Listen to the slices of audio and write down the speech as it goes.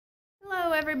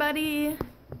everybody.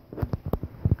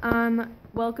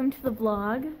 Welcome to the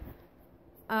vlog.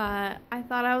 I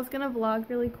thought I was gonna vlog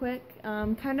really quick,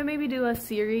 kind of maybe do a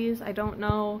series. I don't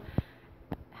know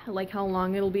like how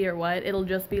long it'll be or what. It'll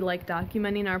just be like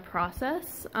documenting our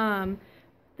process.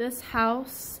 This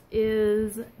house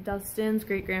is Dustin's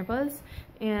great-grandpa's,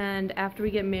 and after we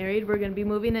get married we're gonna be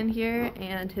moving in here,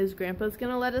 and his grandpa's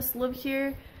gonna let us live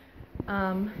here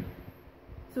so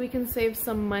we can save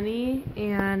some money,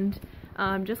 and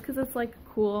just because it's like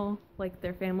cool, like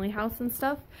their family house and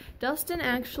stuff. Dustin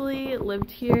actually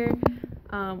lived here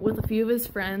with a few of his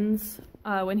friends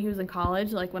when he was in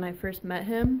college, like when I first met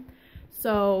him.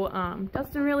 So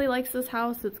Dustin really likes this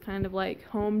house. It's kind of like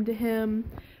home to him,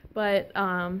 but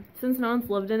since no one's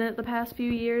lived in it the past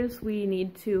few years, we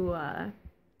need to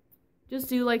just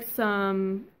do like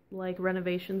some like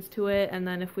renovations to it, and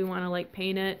then if we want to like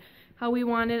paint it how we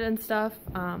want it and stuff.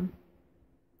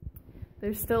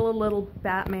 There's still a little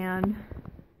Batman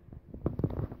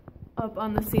up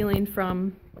on the ceiling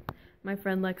from my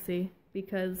friend Lexi,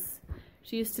 because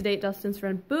she used to date Dustin's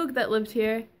friend Boog that lived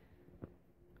here.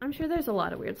 I'm sure there's a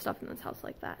lot of weird stuff in this house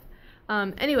like that.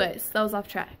 Anyways, that was off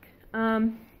track.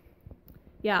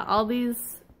 Yeah, all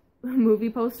these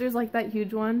movie posters, like that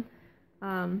huge one,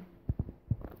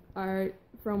 are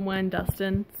from when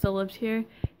Dustin still lived here.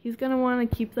 He's gonna want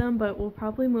to keep them, but we'll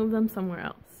probably move them somewhere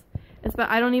else.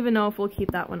 But I don't even know if we'll keep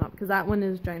that one up, because that one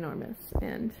is ginormous,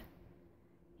 and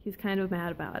he's kind of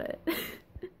mad about it.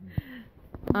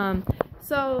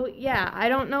 So yeah, I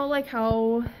don't know like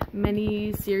how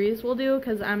many series we'll do,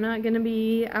 because I'm not gonna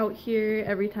be out here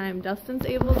every time Dustin's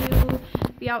able to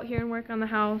be out here and work on the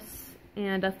house,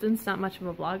 and Dustin's not much of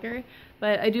a vlogger.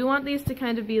 But I do want these to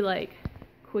kind of be like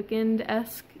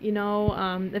Quickened-esque, you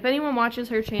know. If anyone watches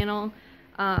her channel,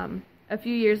 a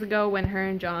few years ago when her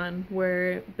and John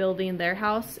were building their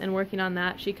house and working on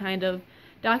that, she kind of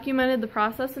documented the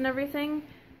process and everything.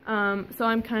 So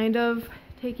I'm kind of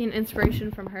taking inspiration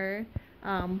from her.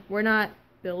 We're not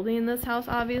building this house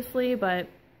obviously, but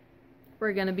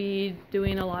we're gonna be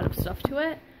doing a lot of stuff to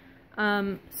it.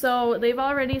 So they've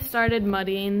already started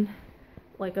mudding,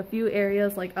 like a few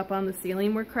areas like up on the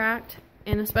ceiling were cracked,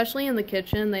 and especially in the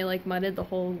kitchen they like mudded the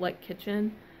whole like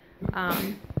kitchen.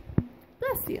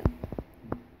 Bless you.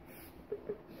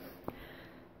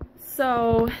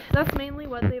 So that's mainly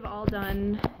what they've all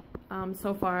done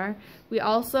so far. We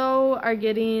also are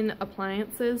getting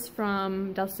appliances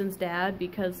from Dustin's dad,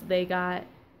 because they got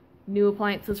new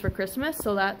appliances for Christmas,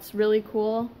 so that's really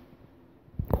cool.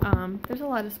 There's a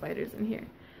lot of spiders in here.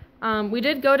 We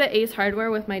did go to Ace Hardware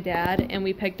with my dad, and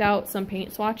we picked out some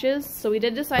paint swatches. So we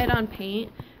did decide on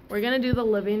paint. We're gonna do the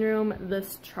living room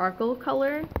this charcoal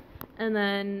color, and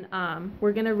then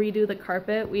we're gonna redo the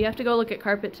carpet. We have to go look at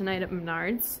carpet tonight at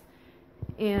Menards,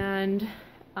 and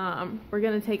we're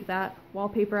gonna take that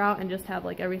wallpaper out and just have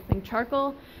like everything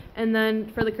charcoal. And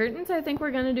then for the curtains, I think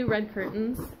we're gonna do red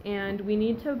curtains, and we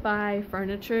need to buy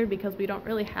furniture because we don't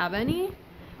really have any.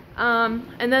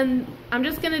 And then I'm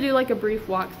just gonna do like a brief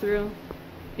walkthrough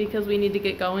because we need to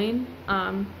get going.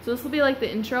 So this will be like the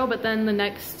intro, but then the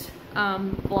next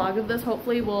vlog of this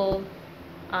hopefully will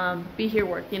be here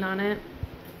working on it.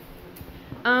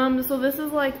 So this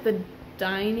is like the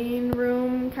dining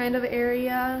room kind of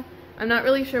area. I'm not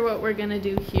really sure what we're gonna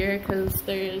do here because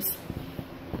there's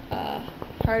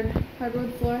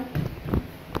hardwood floor.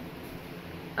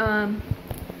 But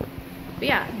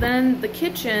yeah, then the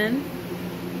kitchen.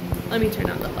 Let me turn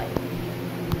on the light.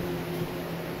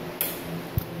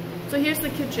 So here's the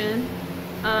kitchen.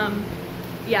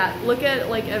 Yeah, look at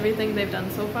like everything they've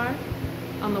done so far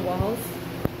on the walls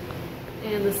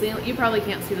and the ceiling. You probably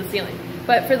can't see the ceiling,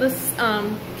 but for this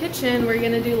kitchen, we're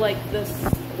gonna do like this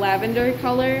lavender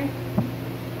color,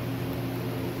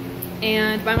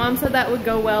 and my mom said that would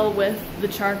go well with the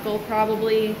charcoal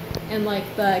probably, and like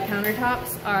the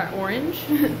countertops are orange.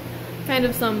 Kind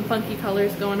of some funky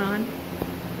colors going on.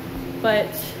 But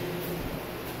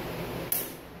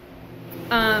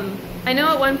I know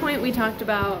at one point we talked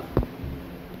about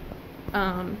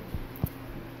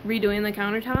redoing the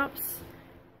countertops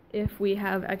if we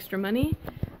have extra money,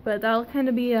 but that'll kind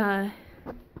of be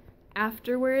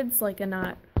afterwards, like a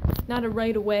not a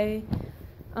right away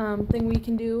thing we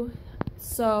can do.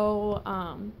 So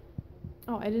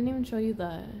oh, I didn't even show you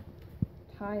the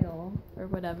tile or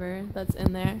whatever that's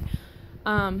in there.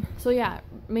 So yeah,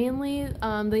 mainly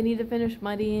they need to finish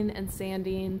mudding and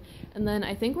sanding, and then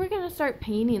I think we're gonna start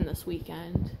painting this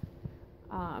weekend.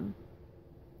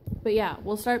 But yeah,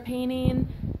 we'll start painting,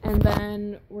 and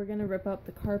then we're gonna rip up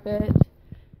the carpet,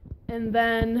 and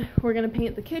then we're gonna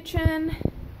paint the kitchen,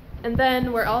 and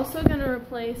then we're also gonna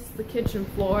replace the kitchen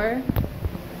floor.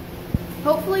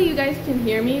 hopefully you guys can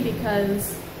hear me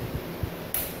because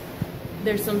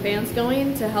there's some fans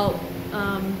going to help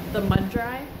the mud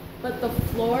dry. But the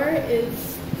floor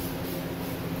is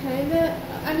kind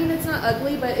of, I mean, it's not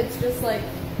ugly, but it's just like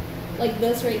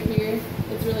this right here.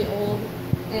 It's really old,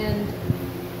 and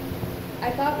I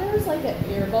thought there was like an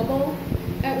air bubble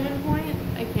at one point.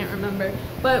 I can't remember,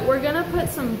 but we're gonna put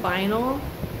some vinyl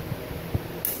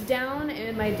down,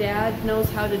 and my dad knows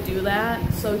how to do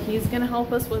that, so he's gonna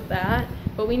help us with that.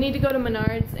 But we need to go to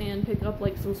Menards and pick up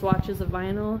like some swatches of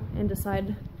vinyl and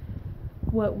decide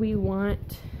what we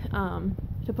want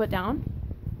to put down.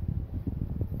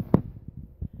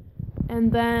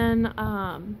 And then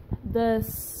the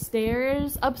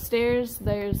stairs, upstairs,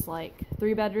 there's like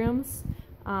 3 bedrooms.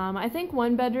 I think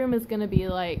 1 bedroom is gonna be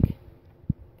like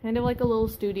kind of like a little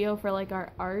studio for like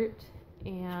our art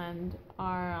and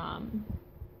our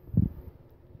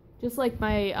just like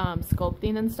my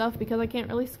sculpting and stuff, because I can't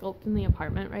really sculpt in the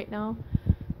apartment right now.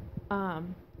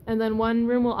 And then 1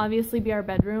 room will obviously be our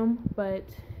bedroom, but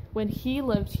when he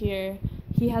lived here,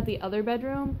 he had the other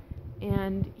bedroom,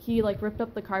 and he like ripped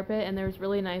up the carpet, and there was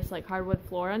really nice like hardwood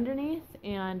floor underneath.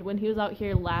 And when he was out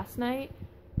here last night,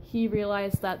 he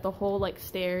realized that the whole like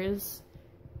stairs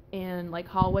and like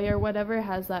hallway or whatever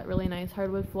has that really nice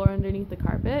hardwood floor underneath the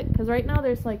carpet, because right now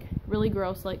there's like really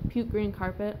gross like puke green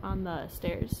carpet on the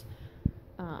stairs,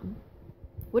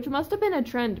 which must have been a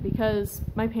trend because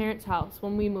my parents' house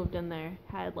when we moved in there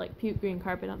had like puke green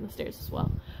carpet on the stairs as well.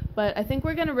 But I think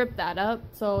we're gonna rip that up,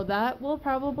 so that will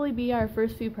probably be our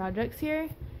first few projects here,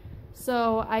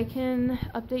 so I can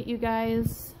update you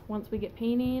guys once we get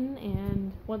painting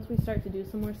and once we start to do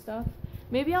some more stuff.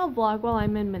 Maybe I'll vlog while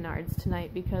I'm in Menards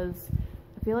tonight, because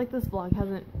I feel like this vlog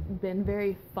hasn't been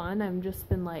very fun. I've just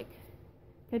been like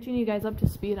catching you guys up to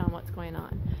speed on what's going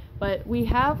on. But we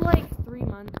have like 3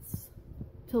 months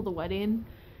till the wedding,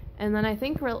 and then I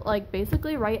think we're like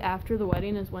basically right after the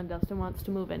wedding is when Dustin wants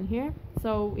to move in here,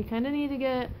 so we kind of need to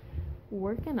get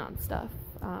working on stuff.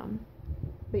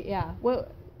 But yeah,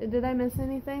 what did I miss?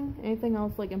 Anything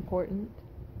else like important?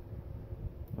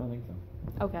 I don't think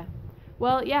so. Okay.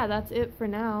 Well, yeah, that's it for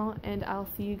now, and I'll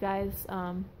see you guys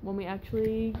when we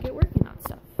actually get working on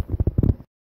stuff.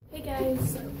 Hey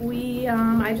guys,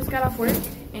 I just got off work,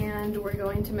 and we're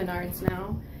going to Menards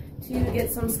now to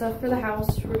get some stuff for the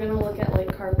house. We're gonna look at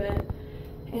like carpet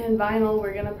and vinyl.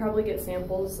 We're gonna probably get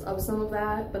samples of some of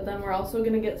that, but then we're also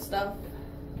gonna get stuff,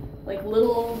 like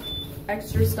little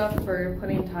extra stuff for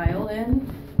putting tile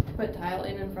in. Put tile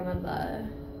in front of the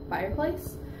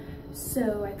fireplace.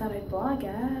 So I thought I'd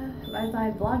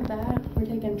vlog that. We're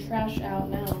taking trash out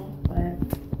now, but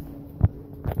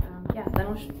yeah, then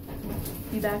I'll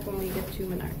be back when we get to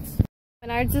Menards.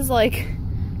 Menards is like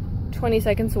 20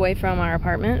 seconds away from our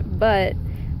apartment, but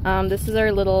this is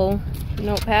our little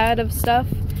notepad of stuff.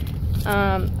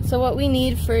 So what we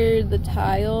need for the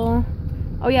tile,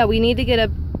 oh yeah, we need to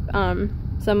get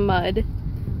some mud,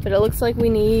 but it looks like we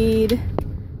need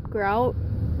grout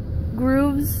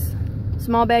grooves,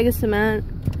 small bag of cement,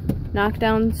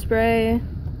 knockdown spray,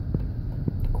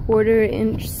 1/4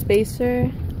 inch spacer.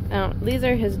 These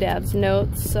are his dad's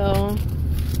notes, so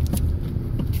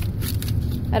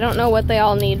I don't know what they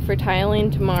all need for tiling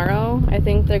tomorrow. I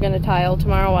think they're gonna tile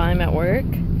tomorrow while I'm at work,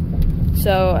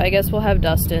 so I guess we'll have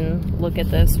Dustin look at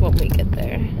this when we get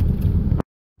there.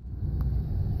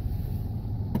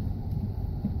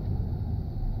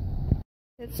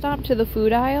 It stopped to the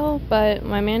food aisle, but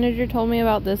my manager told me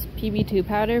about this PB2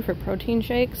 powder for protein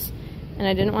shakes, and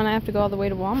I didn't want to have to go all the way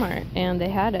to Walmart, and they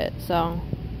had it, so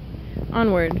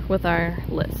onward with our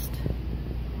list.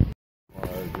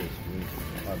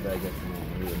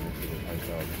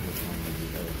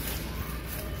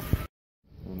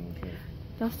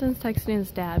 Dustin's texting his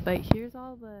dad, but here's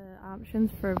all the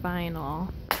options for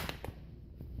vinyl.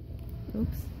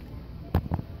 Oops.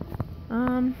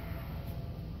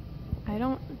 I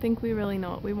don't think we really know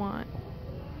what we want.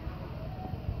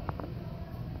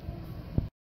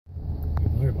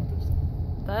 You've heard about this.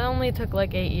 That only took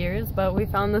like 8 years, but we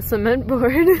found the cement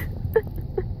board. You were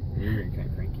getting kind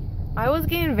of cranky. I was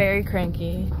getting very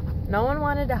cranky. No one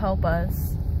wanted to help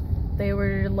us. They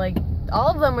were like, all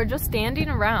of them were just standing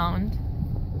around.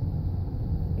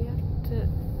 We have to,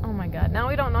 oh my god, now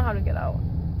we don't know how to get out.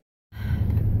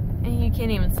 And you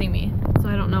can't even see me, so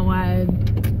I don't know why I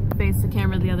face the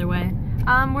camera the other way.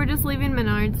 We're just leaving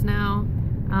Menards now.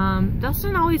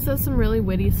 Dustin always says some really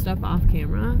witty stuff off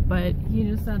camera, but he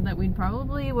just said that we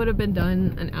probably would have been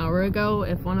done an hour ago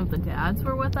if one of the dads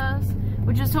were with us,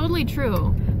 which is totally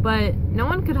true, but no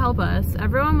one could help us.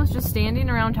 Everyone was just standing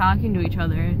around talking to each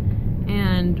other,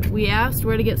 and we asked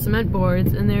where to get cement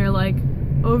boards, and they're like,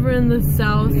 over in the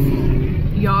south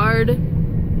yard,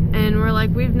 and we're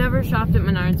like, we've never shopped at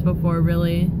Menards before,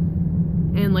 really,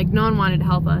 and like no one wanted to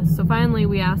help us. So finally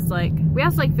we asked like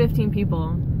 15 people,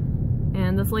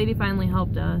 and this lady finally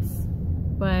helped us.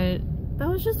 But that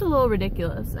was just a little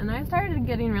ridiculous, and I started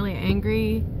getting really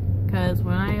angry because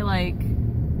when I like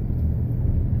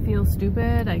feel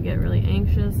stupid, I get really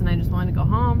anxious and I just wanted to go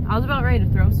home. I was about ready to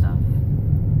throw stuff.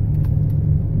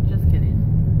 Just kidding.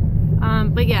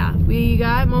 But yeah, we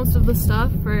got most of the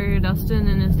stuff for Dustin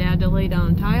and his dad to lay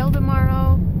down tile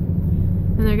tomorrow,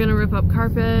 and they're gonna rip up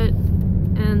carpet,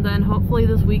 and then hopefully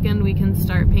this weekend we can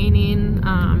start painting.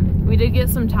 We did get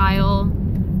some tile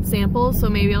samples, so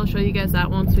maybe I'll show you guys that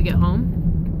once we get home.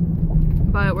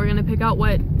 But we're gonna pick out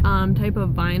what type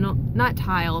of vinyl, not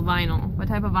tile, vinyl, what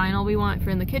type of vinyl we want for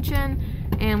in the kitchen,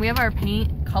 and we have our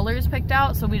paint colors picked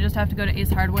out, so we just have to go to Ace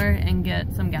Hardware and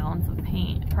get some gallons of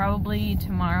paint, probably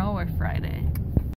tomorrow or Friday.